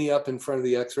hold me up in front of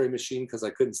the x-ray machine because I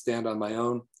couldn't stand on my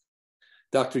own.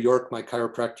 Dr. York, my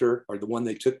chiropractor, or the one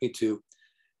they took me to,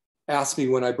 asked me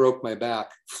when I broke my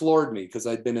back, floored me because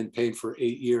I'd been in pain for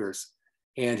 8 years.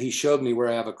 And he showed me where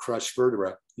I have a crushed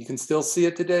vertebra. You can still see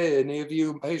it today. Any of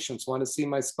you patients want to see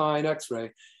my spine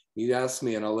x-ray, you ask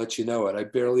me and I'll let you know it. I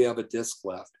barely have a disc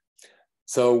left.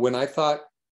 So when I thought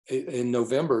in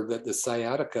November that the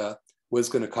sciatica was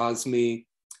going to cause me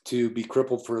to be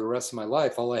crippled for the rest of my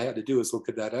life, all I had to do was look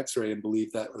at that x-ray and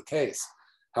believe that was the case.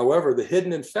 However, the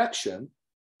hidden infection,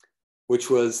 which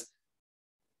was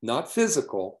not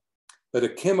physical, but a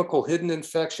chemical hidden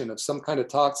infection of some kind of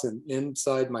toxin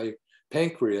inside my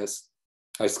pancreas,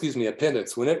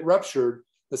 appendix, when it ruptured,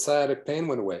 the sciatic pain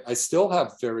went away. I still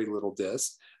have very little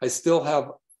disc. I still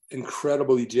have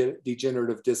incredibly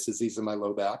degenerative disc disease in my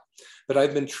low back, but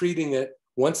I've been treating it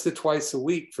once to twice a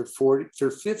week for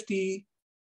 50,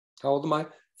 how old am I?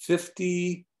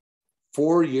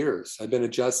 54 years. I've been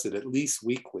adjusted at least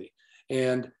weekly.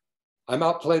 And I'm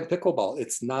out playing pickleball.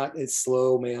 It's not a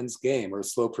slow man's game or a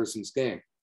slow person's game.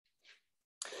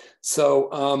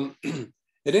 So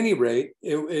at any rate,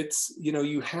 it's, you know,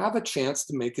 you have a chance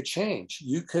to make a change.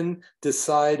 You can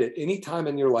decide at any time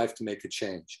in your life to make a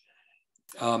change.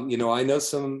 You know, I know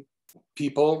some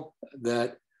people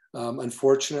that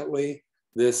unfortunately,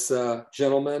 this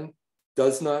gentleman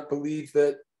does not believe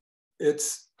that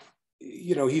it's,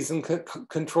 you know, he's in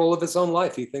control of his own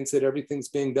life. He thinks that everything's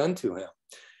being done to him.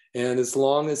 And as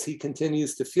long as he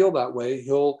continues to feel that way,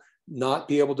 he'll not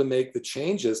be able to make the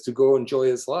changes to go enjoy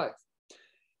his life.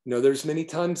 You know, there's many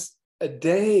times a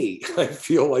day I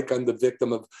feel like I'm the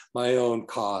victim of my own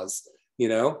cause, you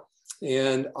know,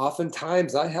 and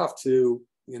oftentimes I have to,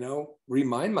 you know,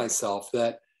 remind myself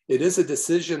that it is a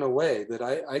decision away, that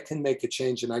I can make a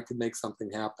change and I can make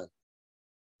something happen.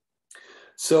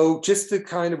 So just to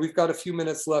kind of, we've got a few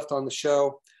minutes left on the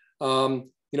show.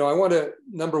 You know, I want to,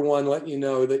 number one, let you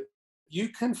know that you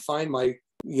can find my,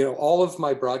 you know, all of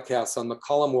my broadcasts on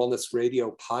McCollum Wellness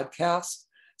Radio podcast.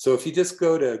 So if you just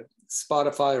go to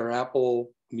Spotify or Apple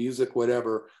Music,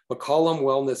 whatever, McCollum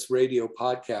Wellness Radio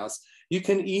podcast, you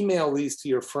can email these to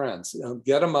your friends,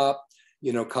 get them up,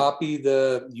 you know, copy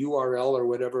the URL or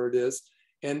whatever it is,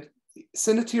 and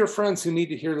send it to your friends who need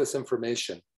to hear this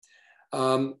information.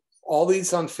 All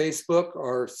these on Facebook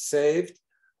are saved.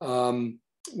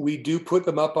 We do put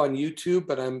them up on YouTube,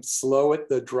 but I'm slow at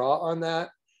the draw on that.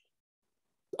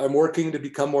 I'm working to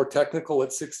become more technical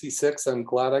at 66. I'm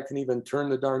glad I can even turn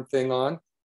the darn thing on,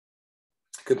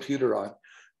 computer on.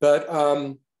 But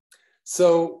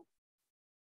so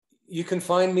you can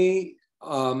find me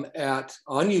on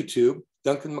YouTube,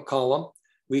 Duncan McCollum.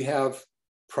 We have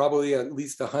probably at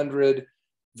least 100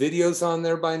 videos on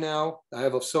there by now. I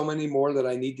have so many more that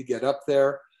I need to get up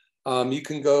there. You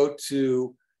can go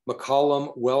to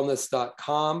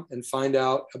McCollumWellness.com and find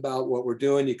out about what we're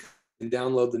doing. You can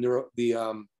download the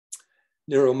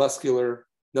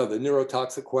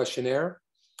neurotoxic questionnaire.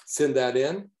 send that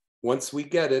in. Once we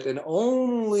get it, and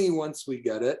only once we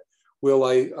get it, will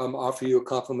I offer you a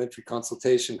complimentary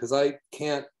consultation, because I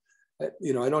can't, I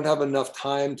don't have enough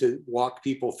time to walk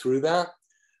people through that.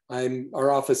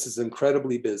 Our office is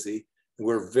incredibly busy, and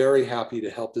we're very happy to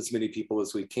help as many people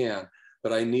as we can,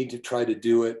 but I need to try to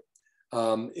do it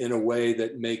in a way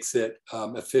that makes it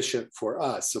efficient for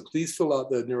us. So please fill out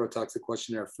the neurotoxic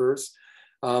questionnaire first.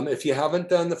 If you haven't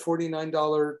done the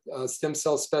 $49 stem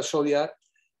cell special yet,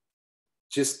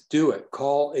 just do it.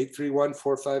 Call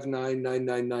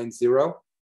 831-459-9990.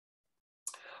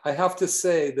 I have to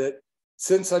say that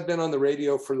since I've been on the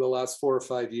radio for the last 4 or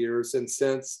 5 years, and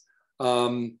since,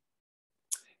 I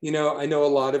know a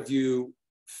lot of you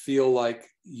feel like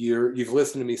you've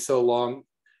listened to me so long,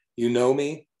 you know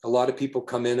me. A lot of people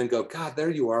come in and go, God, there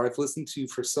you are. I've listened to you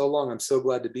for so long. I'm so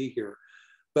glad to be here.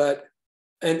 But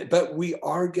we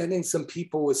are getting some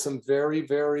people with some very,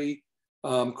 very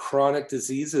chronic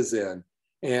diseases in.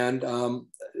 And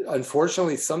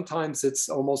unfortunately, sometimes it's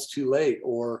almost too late,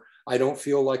 or I don't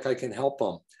feel like I can help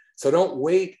them. So don't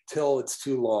wait till it's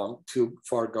too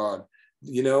far gone.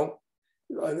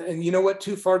 And you know what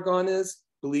too far gone is?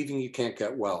 Believing you can't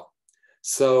get well.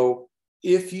 So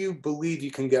if you believe you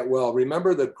can get well,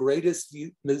 remember the greatest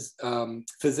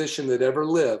physician that ever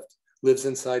lived lives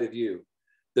inside of you.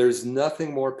 There's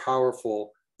nothing more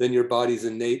powerful than your body's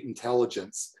innate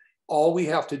intelligence. All we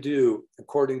have to do,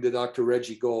 according to Dr.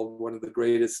 Reggie Gold, one of the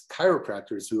greatest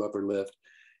chiropractors who ever lived,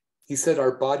 he said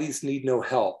our bodies need no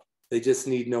help. They just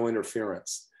need no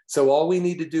interference. So all we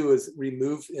need to do is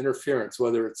remove interference,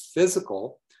 whether it's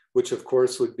physical, which of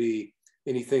course would be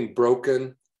anything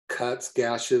broken, cuts,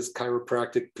 gashes,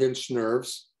 chiropractic pinched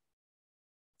nerves,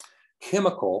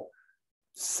 chemical,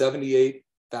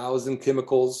 78,000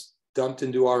 chemicals dumped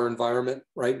into our environment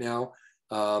right now,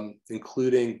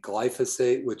 including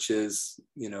glyphosate, which is,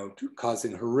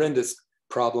 causing horrendous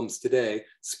problems today,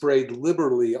 sprayed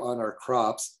liberally on our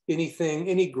crops.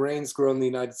 Any grains grown in the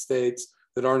United States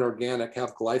that aren't organic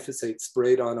have glyphosate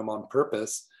sprayed on them on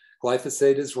purpose.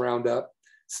 Glyphosate is Roundup.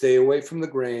 Stay away from the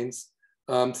grains.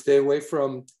 Stay away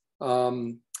from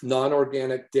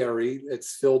non-organic dairy.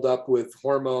 It's filled up with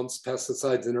hormones,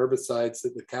 pesticides, and herbicides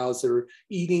that the cows are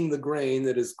eating the grain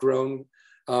that is grown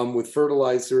with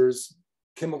fertilizers,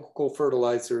 chemical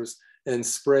fertilizers, and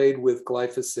sprayed with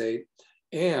glyphosate.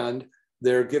 And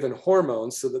they're given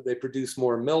hormones so that they produce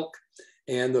more milk,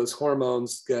 and those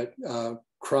hormones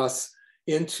cross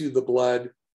into the blood,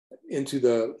 into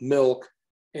the milk,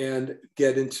 and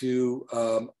get into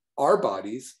our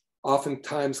bodies,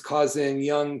 oftentimes causing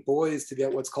young boys to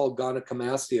get what's called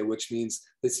gynecomastia, which means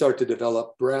they start to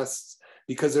develop breasts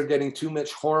because they're getting too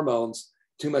much hormones,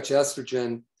 too much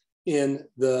estrogen in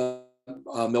the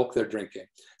milk they're drinking.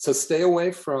 So stay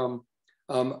away from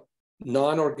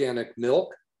non-organic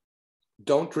milk.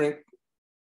 Don't drink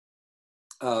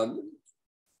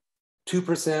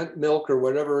 2% milk or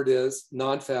whatever it is,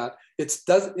 non-fat.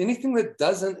 Anything that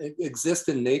doesn't exist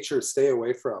in nature, stay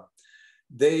away from.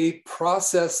 They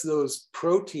process those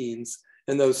proteins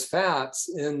and those fats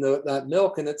in that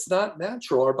milk, and it's not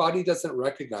natural. Our body doesn't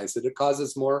recognize it. It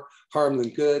causes more harm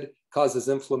than good, causes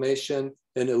inflammation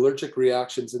and allergic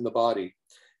reactions in the body.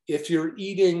 If you're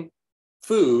eating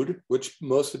food, which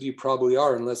most of you probably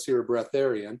are, unless you're a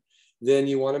breatharian, then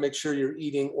you want to make sure you're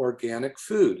eating organic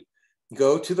food.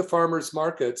 Go to the farmers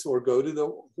markets, or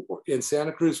in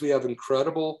Santa Cruz, we have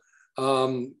incredible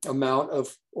amount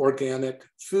of organic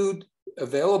food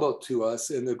available to us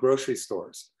in the grocery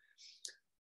stores.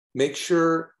 Make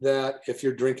sure that if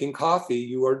you're drinking coffee,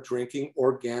 you are drinking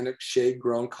organic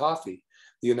shade-grown coffee.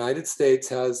 The United States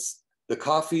has the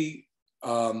coffee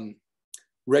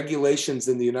regulations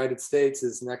in the United States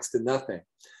is next to nothing.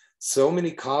 So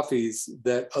many coffees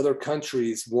that other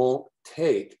countries won't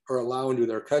take or allow into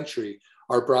their country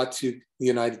are brought to the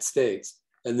United States.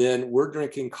 And then we're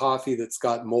drinking coffee that's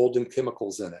got mold and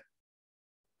chemicals in it.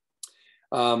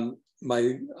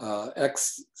 My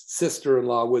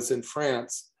ex-sister-in-law was in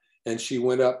France, and she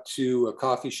went up to a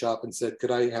coffee shop and said,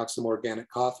 could I have some organic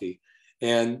coffee?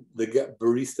 And the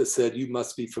barista said, you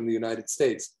must be from the United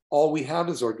States. All we have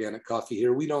is organic coffee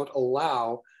here. We don't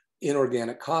allow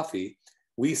inorganic coffee.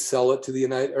 We sell it to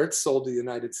it's sold to the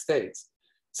United States.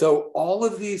 So all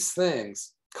of these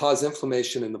things cause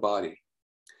inflammation in the body.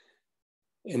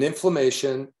 And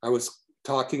inflammation, I was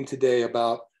talking today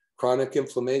about chronic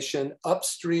inflammation.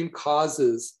 Upstream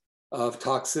causes of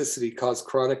toxicity cause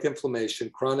chronic inflammation.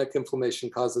 Chronic inflammation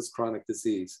causes chronic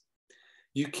disease.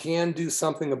 You can do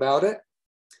something about it.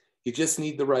 You just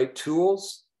need the right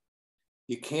tools.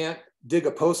 You can't dig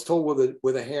a post hole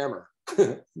with a hammer.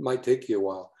 It might take you a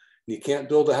while. You can't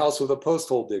build a house with a post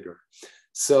hole digger.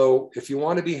 So if you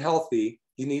want to be healthy,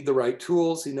 you need the right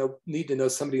tools. You need to know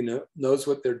somebody knows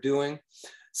what they're doing.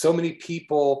 So many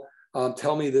people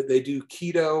tell me that they do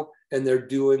keto and they're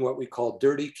doing what we call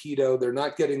dirty keto. They're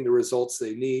not getting the results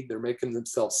they need. They're making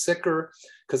themselves sicker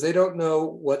because they don't know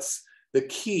what's the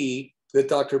key that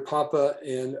Dr. Pompa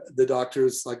and the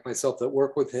doctors like myself that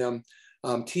work with him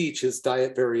teach is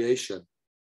diet variation.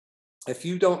 If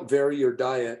you don't vary your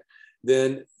diet,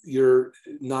 then you're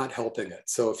not helping it.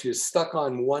 So if you're stuck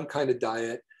on one kind of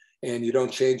diet and you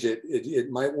don't change it,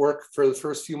 it might work for the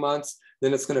first few months,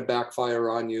 then it's going to backfire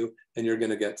on you and you're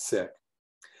going to get sick.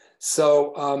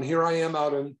 So here I am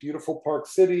out in beautiful Park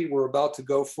City. We're about to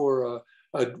go for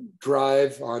a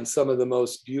drive on some of the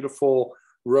most beautiful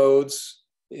roads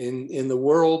in the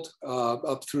world,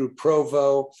 up through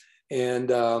Provo, and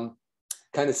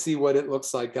kind of see what it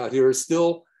looks like out here. It's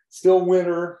still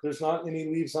winter. There's not any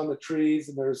leaves on the trees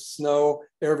and there's snow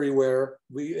everywhere.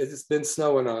 It's been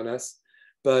snowing on us,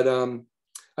 but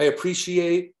I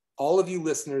appreciate all of you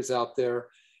listeners out there.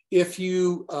 If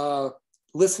you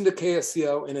listen to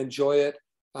KSCO and enjoy it,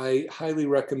 I highly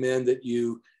recommend that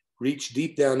you reach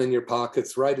deep down in your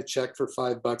pockets, write a check for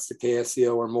 $5 to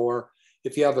KSCO or more.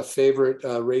 If you have a favorite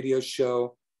radio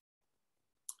show,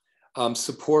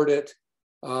 support it.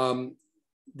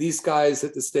 These guys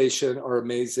at the station are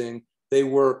amazing. They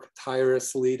work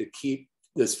tirelessly to keep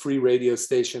this free radio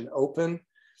station open.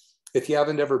 If you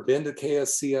haven't ever been to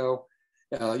KSCO,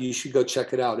 you should go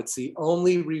check it out. It's the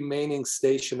only remaining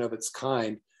station of its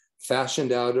kind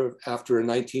fashioned out of after a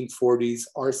 1940s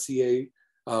RCA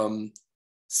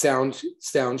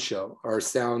sound show or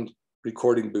sound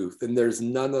recording booth. And there's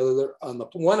one other on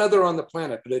the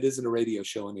planet, but it isn't a radio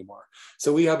show anymore.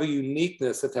 So we have a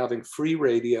uniqueness of having free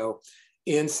radio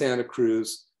in Santa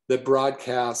Cruz that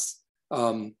broadcasts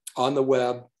on the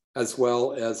web as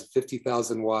well as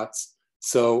 50,000 watts.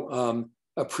 So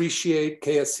appreciate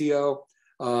KSCO.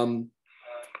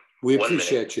 We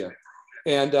appreciate you.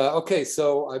 And okay,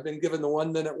 so I've been given the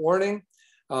 1 minute warning.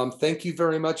 Thank you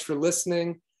very much for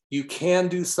listening. You can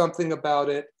do something about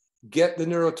it. Get the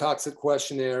neurotoxic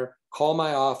questionnaire, call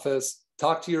my office,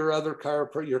 talk to your other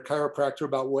chiropractor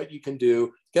about what you can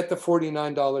do. Get the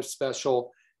 $49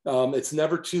 special. It's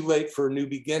never too late for a new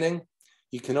beginning.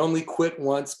 You can only quit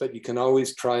once, but you can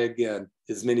always try again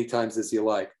as many times as you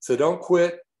like. So don't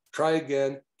quit, try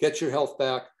again, get your health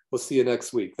back. We'll see you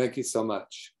next week. Thank you so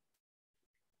much.